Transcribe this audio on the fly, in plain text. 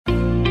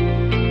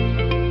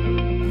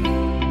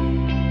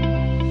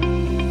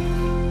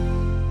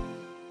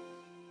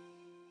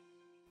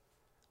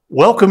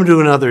Welcome to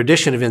another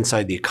edition of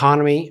Inside the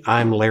Economy.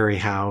 I'm Larry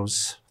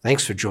Howes.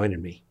 Thanks for joining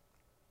me.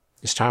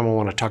 This time I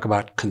want to talk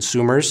about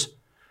consumers,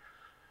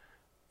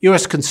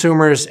 U.S.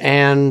 consumers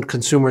and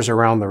consumers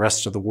around the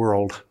rest of the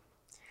world,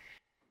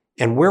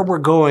 and where we're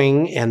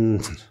going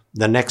in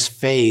the next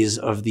phase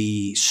of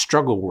the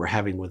struggle we're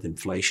having with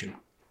inflation.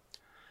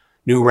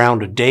 New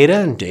round of data,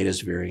 and data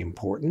is very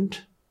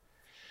important.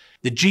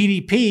 The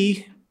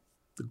GDP,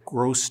 the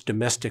gross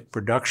domestic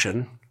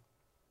production,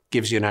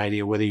 gives you an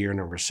idea whether you're in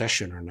a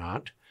recession or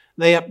not.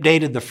 They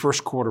updated the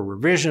first quarter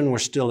revision. We're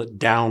still at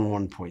down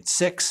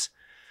 1.6.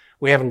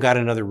 We haven't got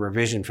another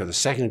revision for the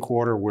second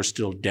quarter. We're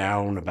still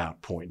down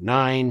about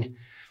 0.9.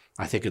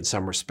 I think in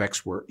some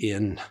respects we're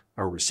in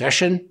a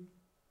recession.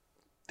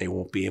 They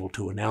won't be able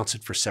to announce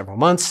it for several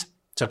months.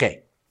 It's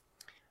okay.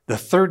 The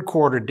third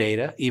quarter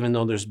data, even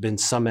though there's been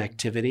some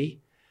activity,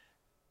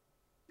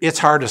 it's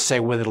hard to say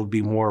whether it'll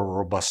be more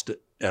robust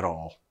at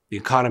all. The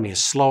economy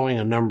is slowing.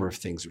 A number of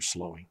things are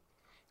slowing.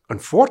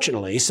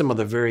 Unfortunately, some of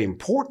the very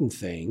important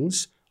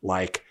things,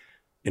 like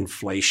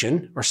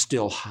inflation, are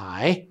still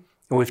high.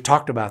 And we've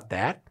talked about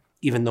that,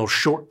 even though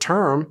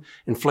short-term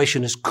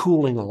inflation is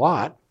cooling a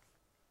lot.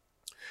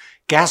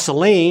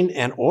 Gasoline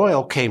and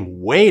oil came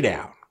way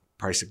down.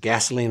 Price of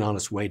gasoline on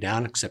its way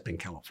down, except in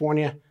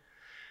California,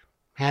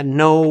 had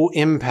no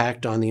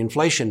impact on the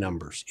inflation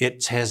numbers.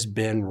 It has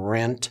been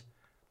rent,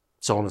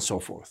 so on and so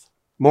forth.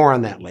 More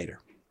on that later.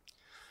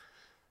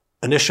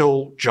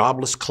 Initial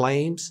jobless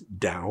claims,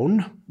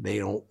 down. They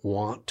don't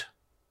want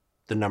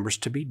the numbers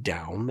to be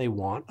down. They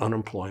want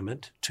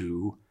unemployment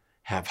to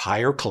have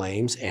higher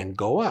claims and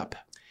go up.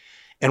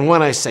 And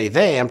when I say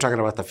they, I'm talking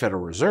about the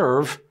Federal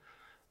Reserve.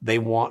 They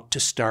want to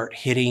start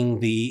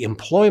hitting the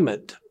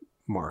employment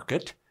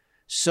market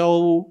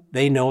so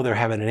they know they're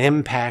having an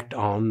impact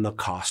on the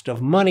cost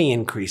of money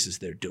increases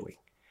they're doing.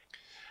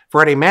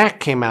 Freddie Mac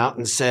came out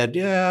and said,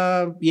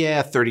 yeah,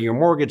 30-year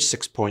mortgage,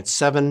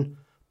 6.7.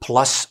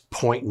 Plus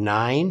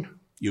 0.9,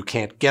 you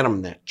can't get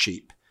them that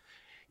cheap.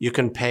 You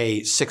can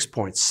pay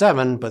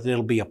 6.7, but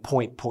it'll be a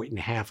point and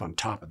a half on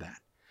top of that.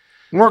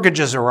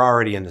 Mortgages are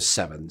already in the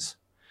sevens.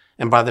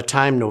 And by the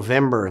time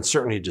November and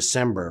certainly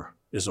December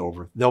is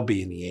over, they'll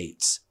be in the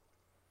eights.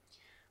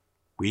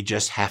 We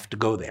just have to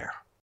go there.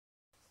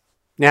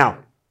 Now,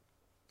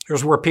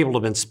 here's where people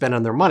have been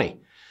spending their money.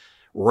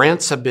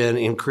 Rents have been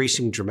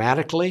increasing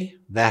dramatically.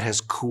 That has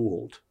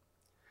cooled.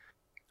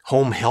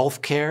 Home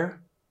health care,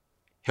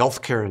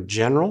 healthcare in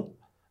general,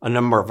 a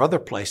number of other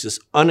places,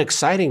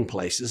 unexciting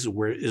places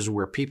is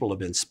where people have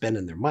been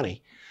spending their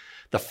money.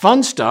 The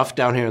fun stuff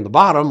down here in the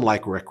bottom,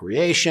 like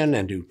recreation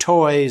and new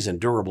toys and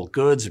durable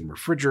goods and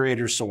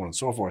refrigerators, so on and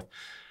so forth,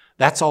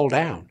 that's all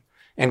down.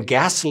 And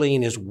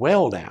gasoline is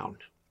well down.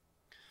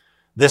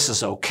 This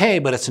is okay,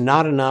 but it's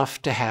not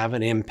enough to have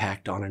an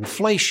impact on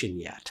inflation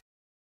yet.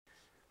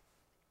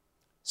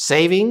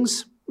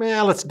 Savings,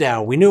 well, it's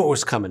down. We knew it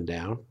was coming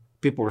down.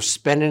 People are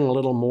spending a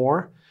little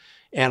more.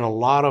 And a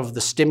lot of the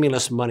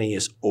stimulus money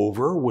is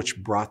over,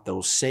 which brought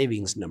those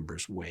savings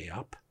numbers way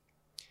up.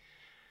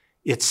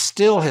 It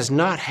still has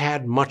not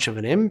had much of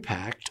an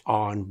impact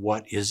on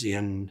what is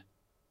in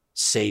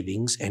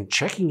savings and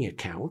checking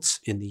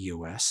accounts in the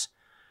U.S.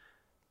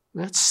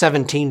 That's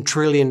 $17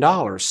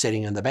 trillion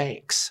sitting in the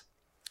banks.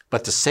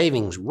 But the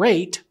savings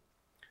rate,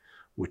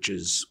 which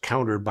is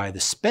countered by the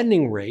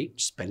spending rate,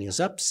 spending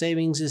is up,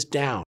 savings is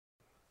down.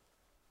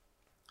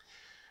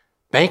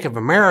 Bank of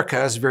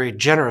America is very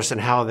generous in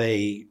how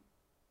they,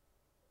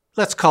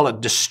 let's call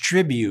it,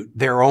 distribute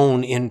their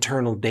own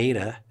internal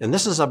data. And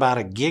this is about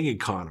a gig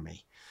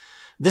economy.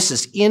 This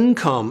is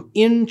income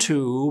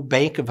into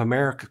Bank of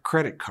America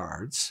credit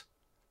cards.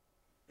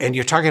 And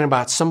you're talking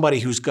about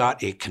somebody who's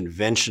got a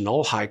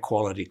conventional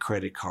high-quality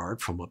credit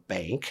card from a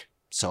bank,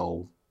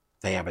 so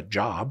they have a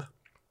job.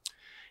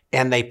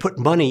 And they put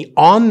money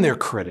on their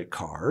credit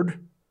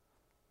card,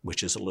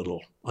 which is a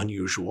little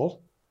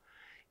unusual.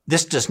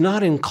 This does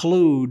not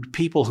include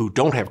people who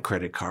don't have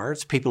credit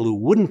cards, people who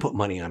wouldn't put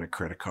money on a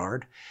credit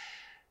card.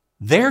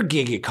 Their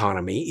gig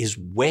economy is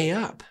way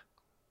up.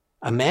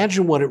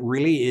 Imagine what it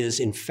really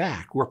is. In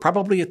fact, we're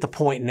probably at the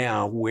point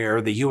now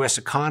where the U.S.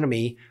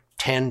 economy,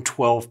 10,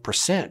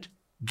 12%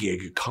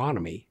 gig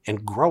economy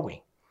and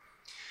growing.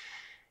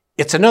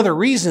 It's another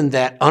reason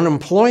that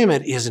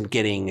unemployment isn't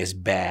getting as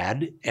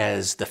bad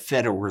as the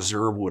Federal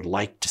Reserve would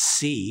like to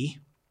see,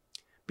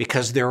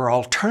 because there are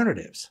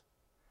alternatives.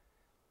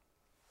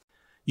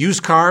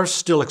 Used cars,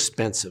 still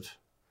expensive.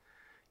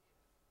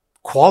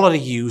 Quality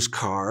used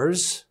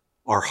cars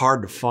are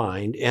hard to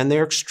find, and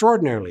they're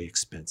extraordinarily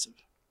expensive.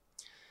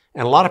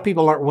 And a lot of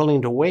people aren't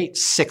willing to wait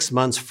 6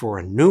 months for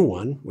a new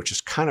one, which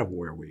is kind of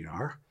where we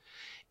are.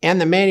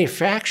 And the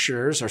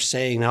manufacturers are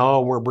saying,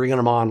 oh, we're bringing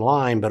them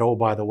online, but oh,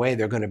 by the way,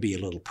 they're going to be a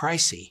little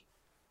pricey.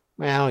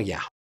 Well,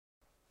 yeah.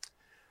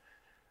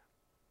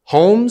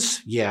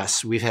 Homes,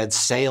 yes, we've had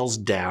sales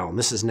down.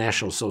 This is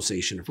National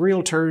Association of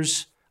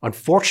Realtors.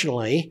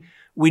 Unfortunately,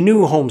 we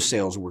knew home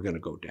sales were going to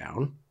go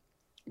down.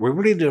 We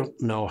really don't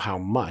know how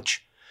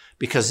much,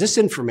 because this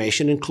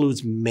information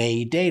includes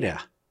May data.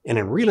 And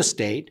in real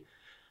estate,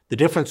 The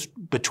difference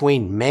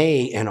between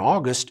May and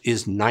August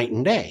is night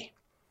and day.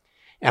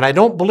 And I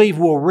don't believe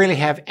we'll really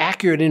have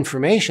accurate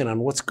information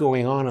on what's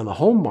going on in the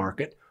home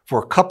market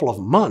for a couple of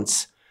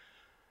months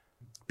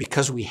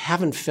because we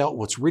haven't felt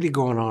what's really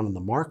going on in the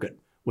market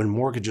when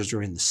mortgages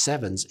are in the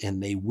 7s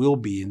and they will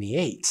be in the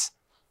 8s.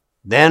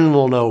 Then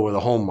we'll know where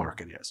the home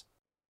market is.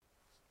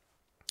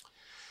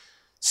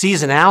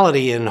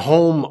 Seasonality in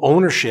home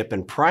ownership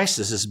and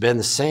prices has been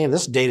the same.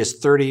 This data is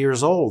 30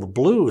 years old. The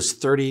blue is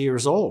 30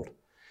 years old.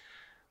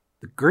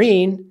 The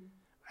green,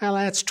 well,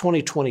 that's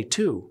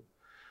 2022.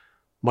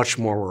 Much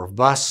more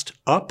robust,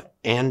 up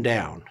and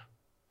down.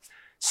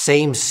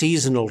 Same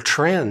seasonal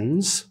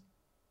trends.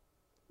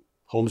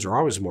 Homes are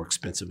always more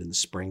expensive in the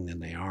spring than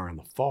they are in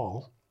the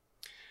fall.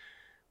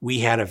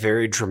 We had a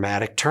very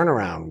dramatic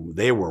turnaround.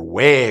 They were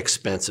way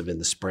expensive in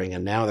the spring,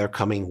 and now they're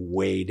coming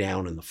way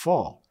down in the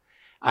fall.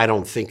 I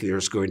don't think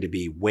there's going to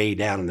be way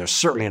down, and there's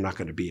certainly not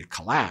going to be a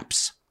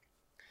collapse.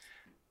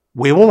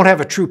 We won't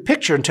have a true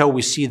picture until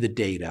we see the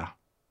data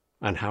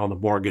on how the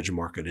mortgage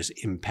market has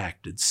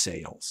impacted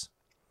sales.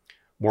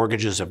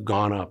 Mortgages have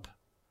gone up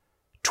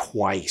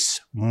twice,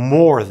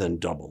 more than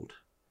doubled.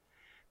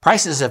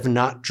 Prices have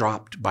not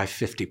dropped by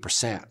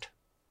 50%,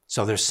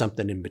 so there's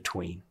something in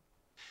between.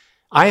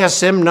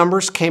 ISM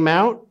numbers came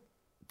out,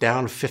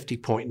 down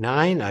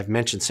 50.9. I've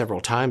mentioned several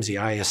times the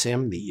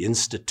ISM, the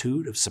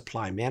Institute of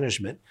Supply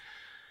Management.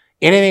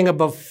 Anything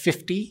above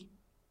 50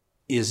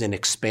 is in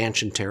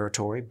expansion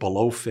territory.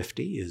 Below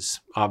 50 is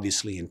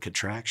obviously in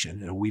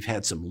contraction. And we've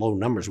had some low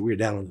numbers. We were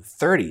down in the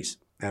 30s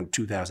in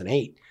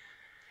 2008.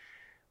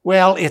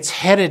 Well, it's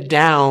headed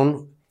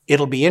down.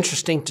 It'll be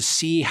interesting to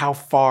see how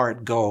far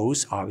it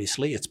goes.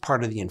 Obviously, it's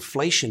part of the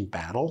inflation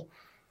battle,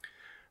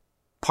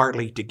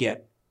 partly to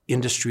get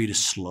industry to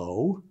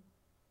slow.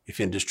 If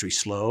industry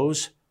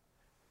slows,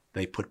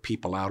 they put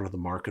people out of the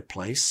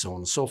marketplace, so on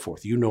and so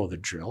forth. You know the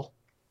drill.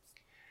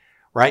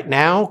 Right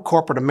now,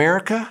 corporate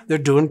America, they're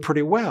doing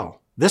pretty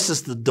well. This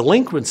is the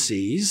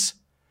delinquencies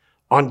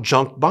on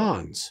junk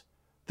bonds.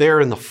 They're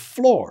in the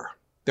floor.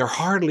 They're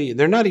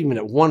not even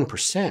at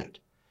 1%.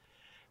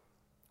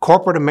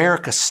 Corporate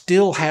America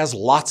still has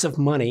lots of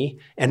money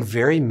and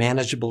very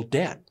manageable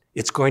debt.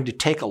 It's going to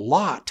take a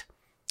lot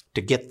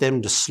to get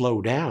them to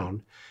slow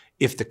down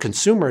if the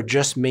consumer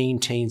just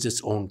maintains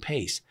its own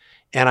pace.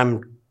 And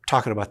I'm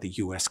talking about the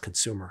U.S.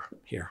 consumer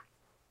here.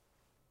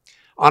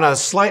 On a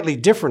slightly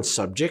different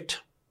subject,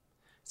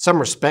 in some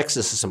respects,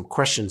 this is some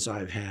questions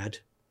I've had.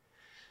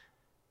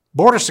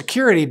 Border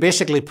Security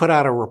basically put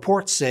out a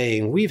report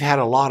saying we've had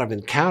a lot of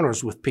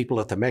encounters with people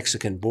at the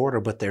Mexican border,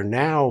 but they're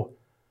now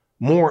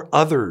more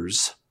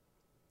others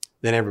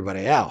than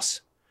everybody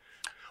else.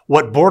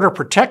 What Border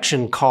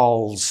Protection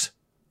calls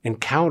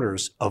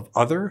encounters of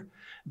other,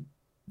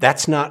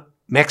 that's not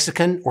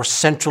Mexican or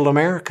Central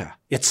America.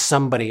 It's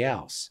somebody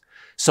else.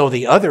 So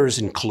the others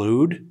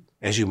include,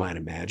 as you might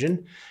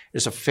imagine,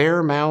 there's a fair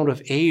amount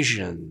of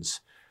Asians,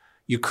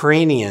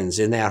 Ukrainians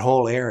in that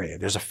whole area.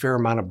 There's a fair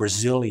amount of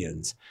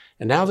Brazilians.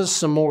 And now there's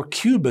some more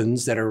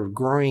Cubans that are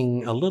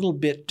growing a little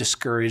bit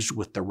discouraged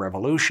with the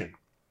revolution.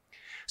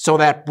 So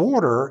that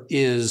border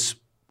is,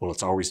 well,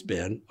 it's always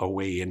been a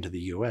way into the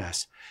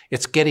U.S.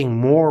 It's getting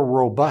more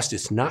robust.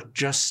 It's not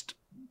just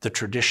the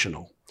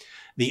traditional.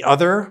 The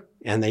other,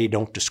 and they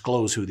don't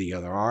disclose who the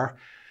other are,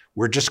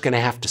 we're just going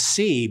to have to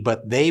see,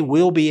 but they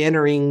will be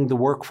entering the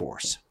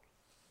workforce.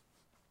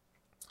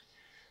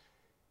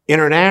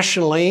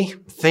 Internationally,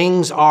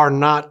 things are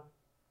not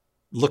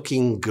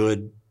looking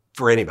good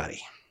for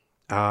anybody,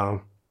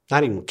 not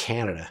even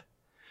Canada.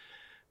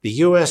 The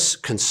U.S.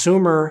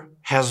 consumer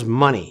has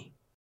money.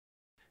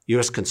 The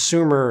U.S.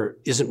 consumer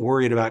isn't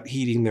worried about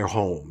heating their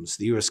homes.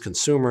 The U.S.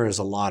 consumer is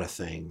a lot of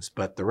things,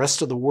 but the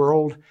rest of the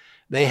world,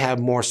 they have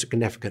more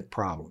significant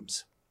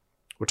problems.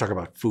 We'll talk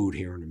about food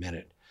here in a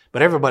minute.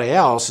 But everybody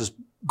else has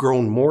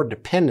grown more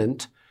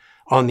dependent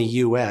on the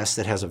U.S.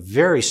 that has a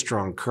very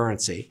strong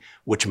currency,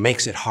 which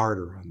makes it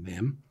harder on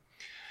them.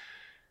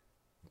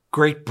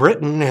 Great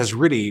Britain has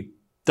really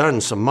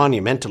done some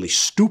monumentally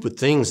stupid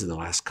things in the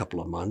last couple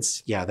of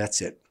months. Yeah,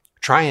 that's it.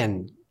 Try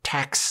and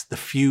tax the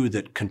few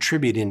that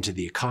contribute into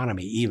the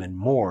economy even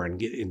more, and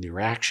the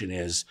reaction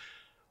is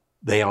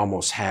they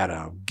almost had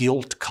a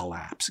gilt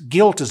collapse.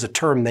 Gilt is a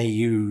term they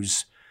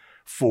use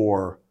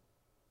for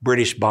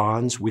British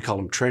bonds. We call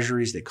them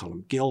treasuries. They call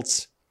them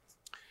gilts.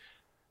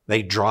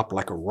 They drop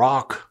like a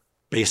rock.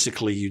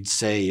 Basically, you'd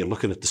say,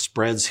 looking at the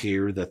spreads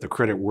here, that the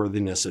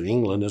creditworthiness of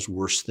England is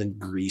worse than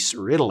Greece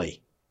or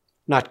Italy.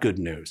 Not good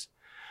news.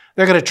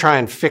 They're going to try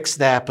and fix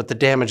that, but the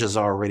damage is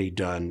already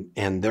done,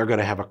 and they're going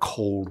to have a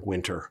cold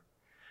winter.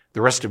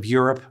 The rest of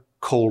Europe,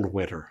 cold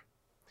winter.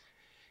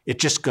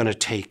 It's just going to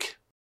take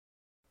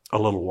a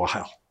little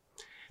while.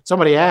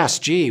 Somebody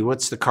asked, gee,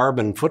 what's the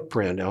carbon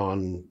footprint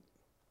on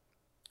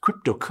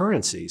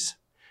cryptocurrencies?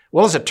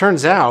 Well, as it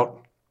turns out,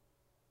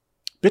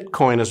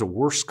 Bitcoin has a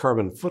worse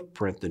carbon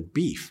footprint than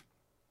beef.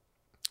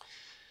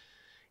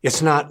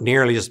 It's not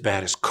nearly as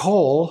bad as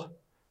coal,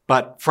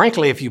 but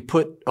frankly, if you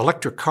put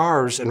electric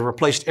cars and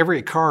replaced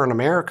every car in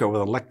America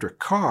with an electric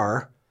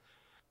car,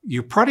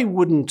 you probably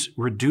wouldn't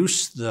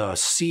reduce the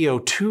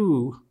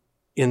CO2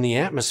 in the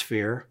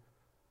atmosphere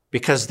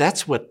because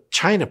that's what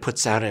China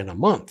puts out in a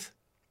month.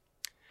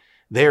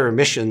 Their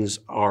emissions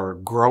are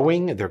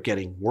growing, they're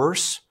getting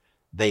worse.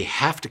 They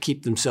have to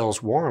keep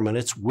themselves warm, and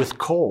it's with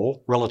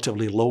coal,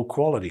 relatively low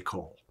quality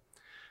coal.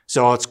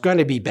 So it's going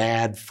to be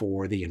bad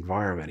for the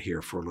environment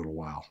here for a little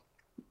while.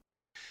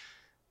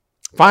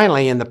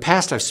 Finally, in the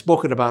past, I've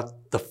spoken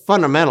about the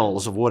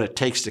fundamentals of what it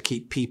takes to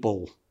keep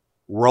people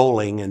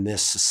rolling in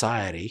this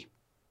society.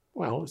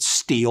 Well, it's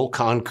steel,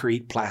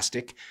 concrete,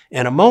 plastic,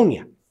 and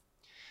ammonia.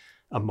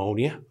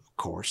 Ammonia, of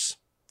course,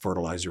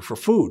 fertilizer for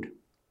food.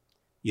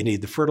 You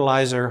need the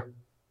fertilizer.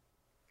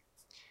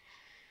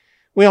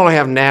 We only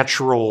have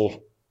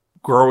natural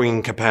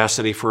growing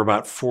capacity for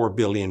about 4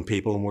 billion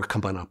people, and we're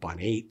coming up on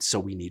 8, so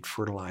we need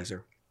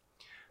fertilizer.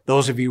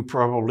 Those of you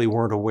probably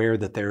weren't aware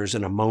that there's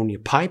an ammonia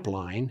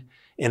pipeline,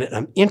 and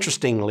it,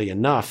 interestingly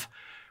enough,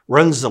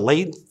 runs the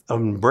length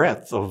and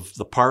breadth of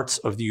the parts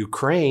of the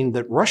Ukraine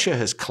that Russia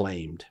has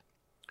claimed.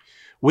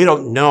 We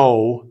don't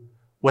know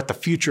what the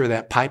future of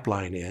that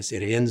pipeline is.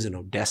 It ends in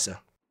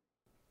Odessa.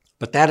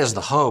 But that is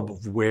the hub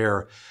of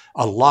where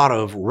a lot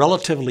of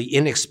relatively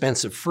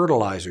inexpensive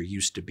fertilizer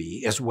used to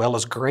be, as well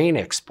as grain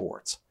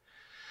exports.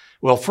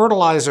 Well,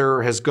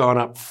 fertilizer has gone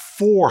up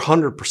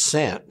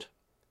 400%,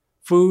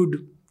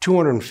 food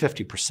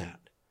 250%.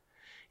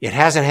 It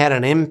hasn't had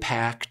an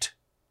impact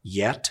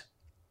yet,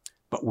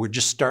 but we're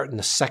just starting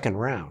the second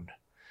round.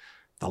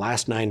 The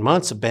last 9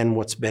 months have been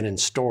what's been in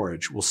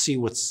storage. We'll see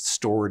what's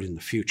stored in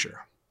the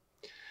future.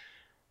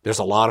 There's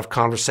a lot of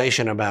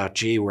conversation about,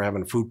 gee, we're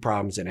having food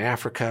problems in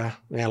Africa.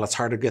 Well, it's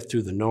hard to get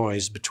through the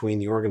noise between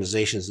the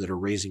organizations that are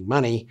raising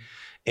money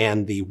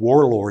and the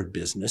warlord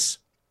business.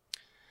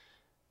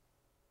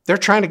 They're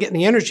trying to get in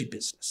the energy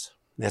business.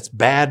 That's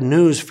bad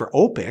news for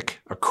OPEC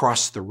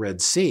across the Red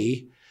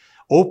Sea.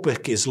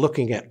 OPEC is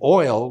looking at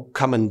oil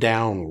coming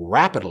down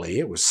rapidly.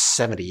 It was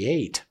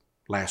 78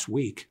 last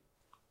week,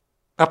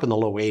 up in the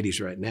low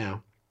 80s right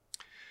now.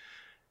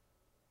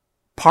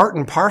 Part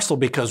and parcel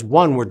because,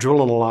 one, we're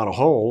drilling a lot of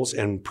holes,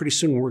 and pretty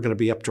soon we're going to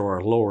be up to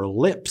our lower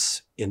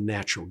lips in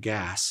natural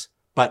gas.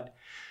 But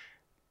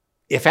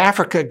if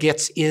Africa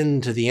gets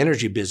into the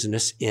energy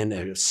business in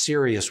a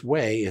serious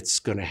way, it's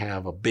going to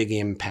have a big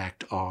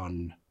impact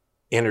on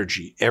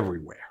energy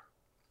everywhere.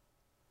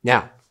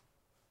 Now,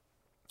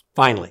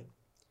 finally,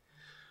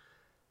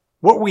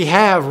 what we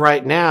have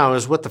right now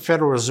is what the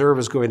Federal Reserve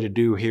is going to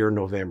do here in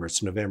November.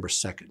 It's November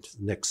 2nd,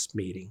 the next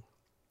meeting.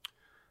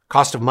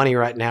 Cost of money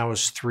right now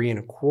is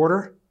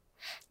 3.25.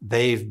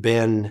 They've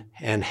been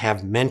and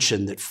have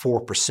mentioned that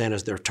 4%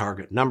 is their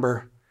target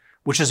number,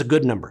 which is a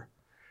good number.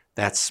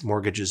 That's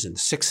mortgages in the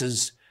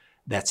 6s.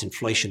 That's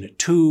inflation at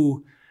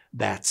 2.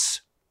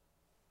 That's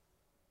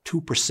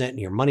 2% in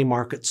your money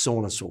market, so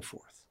on and so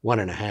forth.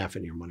 1.5%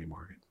 in your money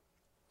market.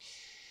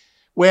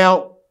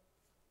 Well,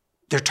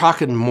 they're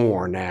talking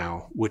more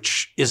now,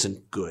 which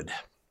isn't good.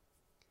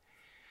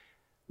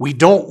 We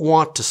don't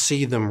want to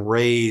see them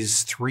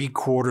raise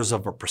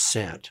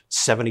 0.75%,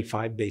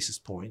 75 basis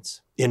points,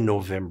 in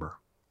November.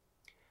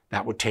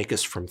 That would take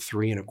us from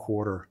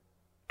 3.25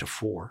 to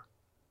 4.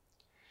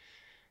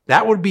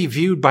 That would be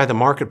viewed by the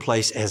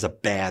marketplace as a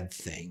bad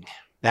thing.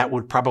 That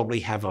would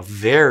probably have a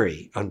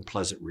very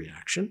unpleasant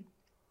reaction.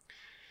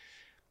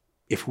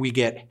 If we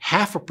get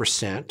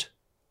 0.5%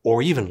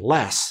 or even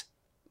less,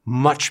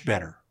 much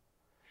better.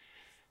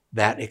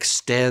 That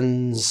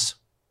extends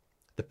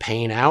the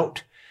pain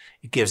out.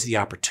 It gives the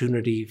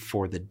opportunity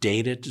for the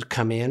data to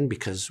come in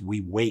because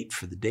we wait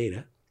for the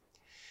data.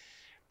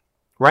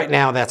 Right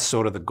now, that's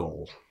sort of the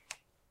goal.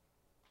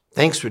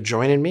 Thanks for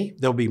joining me.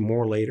 There'll be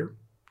more later.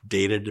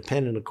 Data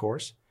dependent, of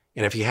course.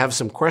 And if you have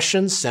some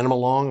questions, send them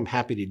along. I'm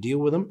happy to deal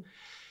with them.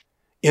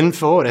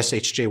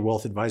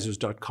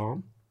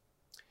 info@shjwealthadvisors.com.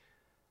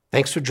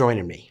 Thanks for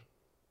joining me.